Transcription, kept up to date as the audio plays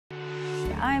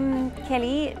I'm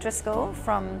Kelly Driscoll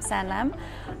from Sanlam.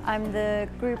 I'm the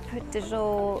Group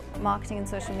Digital Marketing and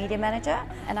Social Media Manager,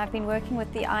 and I've been working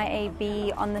with the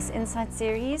IAB on this Insight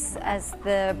series as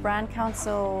the Brand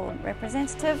Council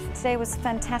representative. Today was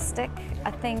fantastic. I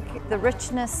think the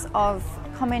richness of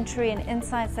commentary and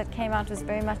insights that came out was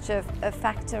very much a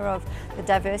factor of the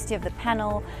diversity of the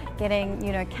panel, getting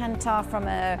Kantar from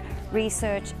a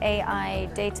research, AI,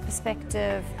 data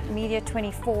perspective, Media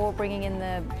 24 bringing in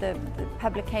the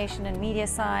publication and media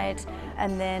side,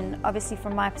 and then obviously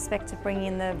from my perspective bringing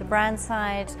in the brand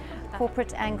side,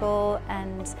 corporate angle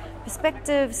and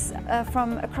perspectives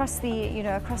from across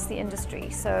the industry.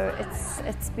 So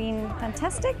it's been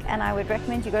fantastic, and I would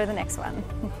recommend you go to the next one.